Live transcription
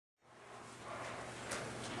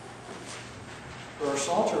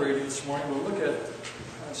Psalter reading this morning, we'll look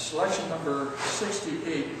at selection number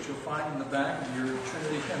 68, which you'll find in the back of your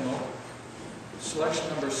Trinity hymnal. Selection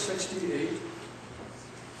number 68.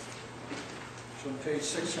 It's on page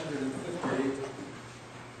 658.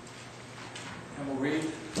 And we'll read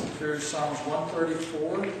through Psalms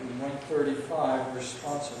 134 and 135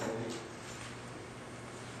 responsively.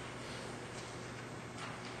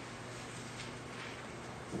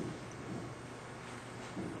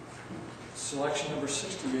 Selection number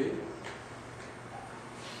 68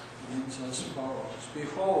 begins as follows.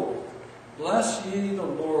 Behold, bless ye the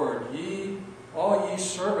Lord, all ye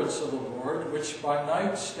servants of the Lord, which by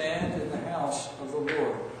night stand in the house of the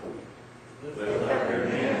Lord. Lift up your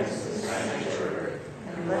hands in sanctuary,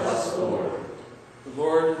 and bless the Lord. The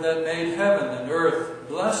Lord that made heaven and earth,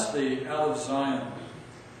 bless thee out of Zion.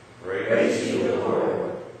 Praise ye the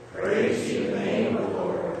Lord. Praise ye the name of the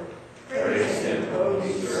Lord. Praise him, O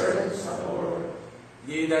ye servants of the Lord.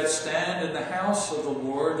 Ye that stand in the house of the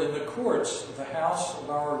Lord, in the courts of the house of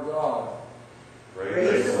our God.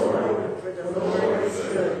 Praise the Lord, for the Lord is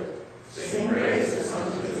good. Sing praises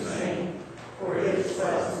unto his name, for it is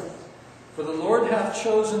pleasant. For the Lord hath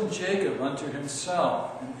chosen Jacob unto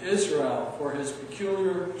himself, and Israel for his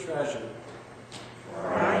peculiar treasure.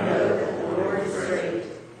 For I know that the Lord is great,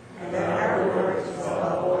 and that our Lord is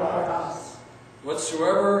above all gods.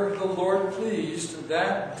 Whatsoever the Lord pleased,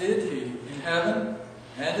 that did he, in heaven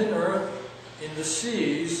and in earth, in the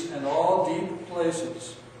seas and all deep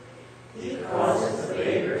places. He causes the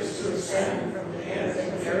bakers to ascend from the ends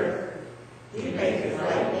of the earth. He maketh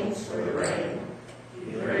lightnings for the rain.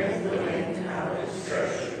 He brings the wind out of his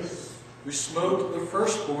treasuries. Who smote the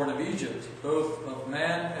firstborn of Egypt, both of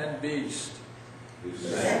man and beast. Who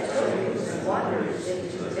sent tokens and wonders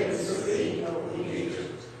into the midst of the sea, O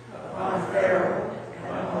Egypt, upon Pharaoh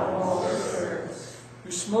and upon all his servants.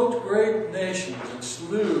 Who smote great nations and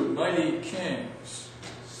slew mighty kings.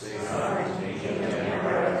 Sihon, king of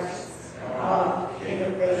Amorites, and Og, king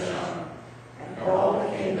of Bashan, and all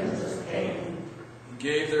the kingdoms of Canaan. He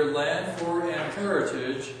gave their land for an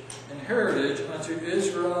heritage unto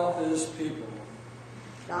Israel his people.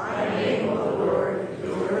 Thy name, O Lord,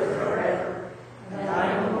 endureth forever, and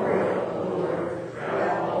thy memorial, O Lord,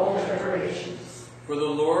 throughout all generations. For the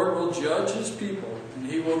Lord will judge his people, and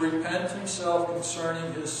he will repent himself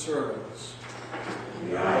concerning his servants.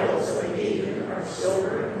 The idols of Eden are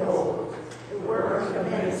silver and gold, the work of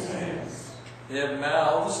men's hands. They have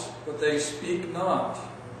mouths, but they speak not.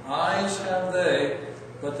 Eyes have they,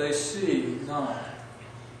 but they see not.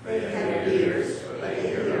 They have ears, but they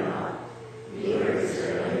hear not. Neither is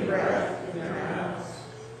there any breath in their mouths.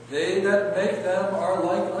 They that make them are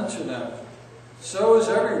like unto them. So is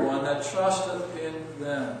everyone that trusteth in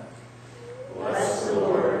them. Bless the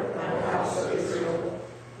Lord, thou house of Israel.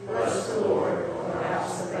 Bless the Lord, O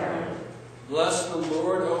house of Aaron. Bless the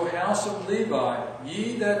Lord, O house of Levi.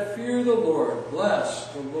 Ye that fear the Lord, bless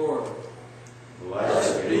the Lord.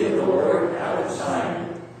 Blessed be the Lord out of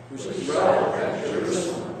Zion, which dwelleth at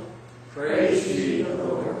Jerusalem. Praise ye the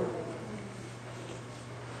Lord.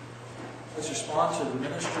 Let's respond to the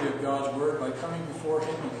ministry of God's Word by coming before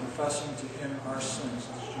Him and confessing to Him our sins.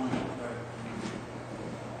 Let's join in prayer.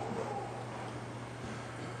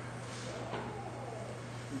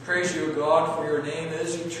 We praise you, God, for your name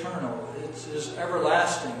is eternal. It is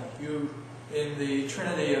everlasting. You, in the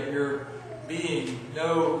Trinity of your being,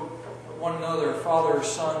 know one another, Father,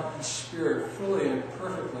 Son, and Spirit, fully and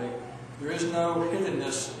perfectly. There is no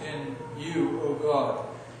hiddenness in you, O God.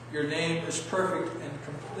 Your name is perfect and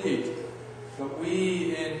complete. But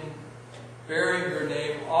we, in bearing your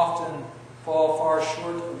name, often fall far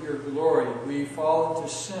short of your glory. We fall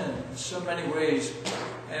into sin in so many ways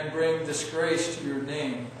and bring disgrace to your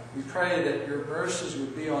name. We pray that your mercies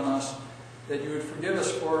would be on us, that you would forgive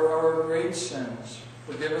us for our great sins.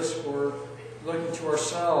 Forgive us for looking to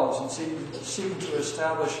ourselves and seeking to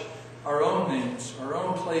establish our own names, our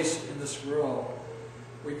own place in this world.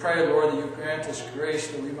 We pray, Lord, that you grant us grace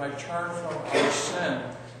that we might turn from our sin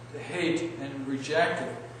to hate and reject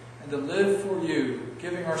it, and to live for you,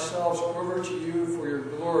 giving ourselves over to you for your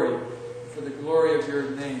glory, for the glory of your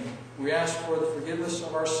name. We ask for the forgiveness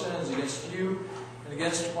of our sins against you and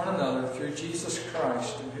against one another through Jesus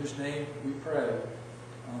Christ, in whose name we pray.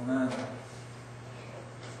 Amen.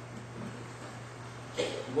 The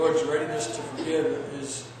Lord's readiness to forgive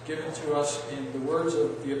is given to us in the words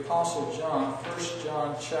of the Apostle John, 1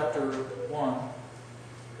 John chapter 1,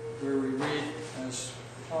 where we read as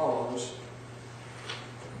follows.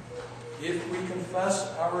 If we confess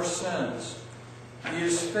our sins, He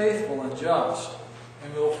is faithful and just,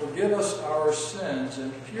 and will forgive us our sins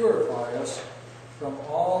and purify us from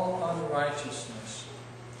all unrighteousness.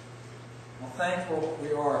 How thankful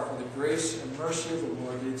we are for the grace and mercy of the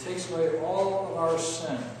Lord, that He takes away all of our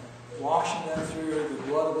sin, washing them through the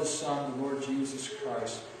blood of His Son, the Lord Jesus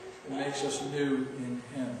Christ, and makes us new in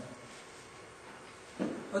Him.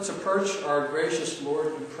 Let's approach our gracious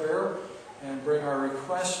Lord in prayer and bring our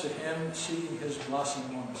requests to Him, seeking His blessing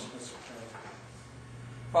on us. Let's pray.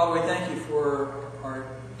 Father, we thank You for our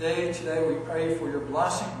day today. We pray for Your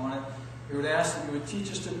blessing on it. We would ask that You would teach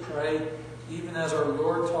us to pray, even as our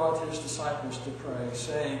Lord taught His disciples to pray,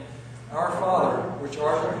 saying, Our Father, which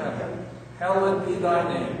art in heaven, hallowed be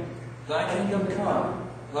Thy name. Thy kingdom come,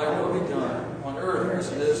 Thy will be done, on earth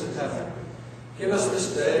as it is in heaven. Give us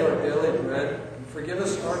this day our daily bread, and forgive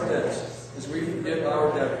us our debts, as we forgive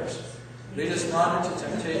our debtors. Lead us not into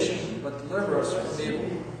temptation, but deliver us from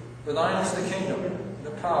evil. For Thine is the kingdom, and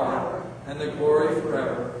the power, and the glory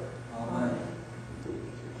forever. Amen.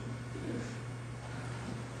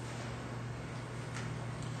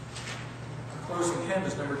 Our closing hymn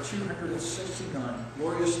is number 269,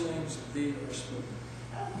 Glorious Things of Thee Are Spoken.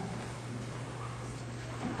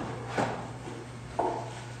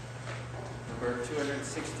 Number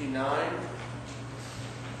 269,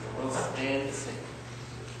 we'll stand to sing.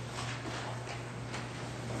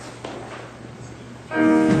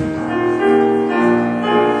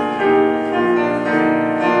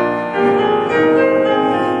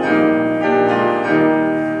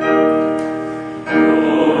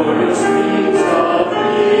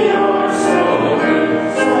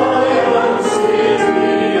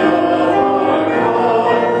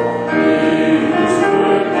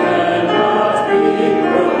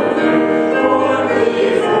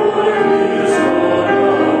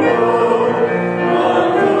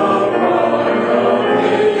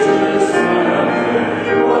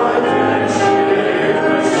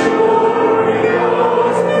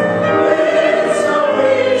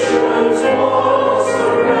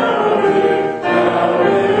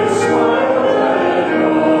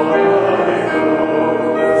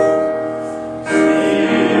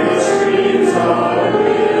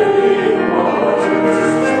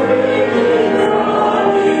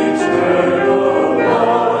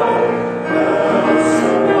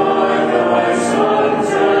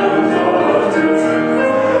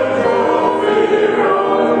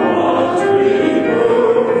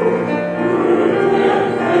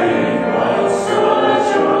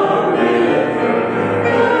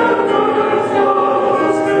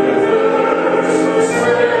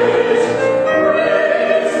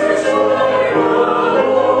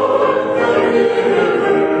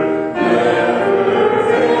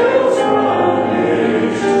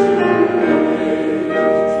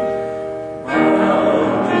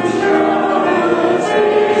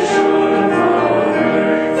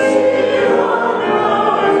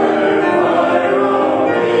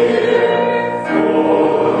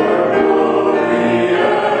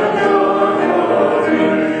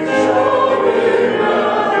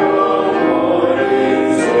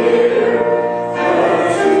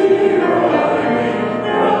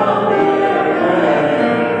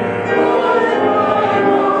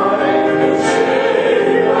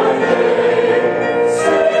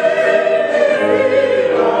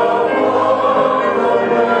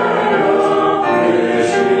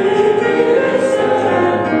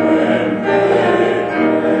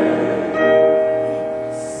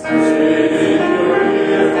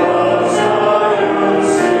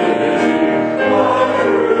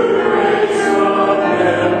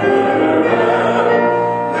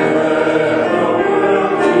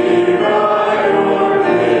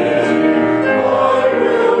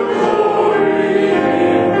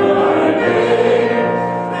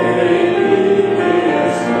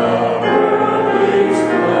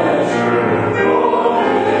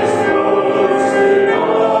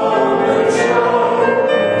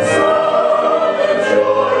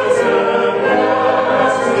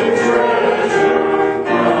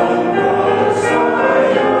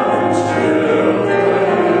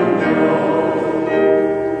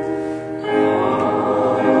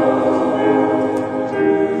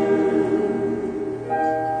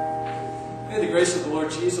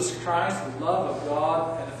 Christ, the love of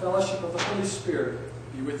God, and the fellowship of the Holy Spirit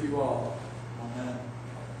be with you all. Amen.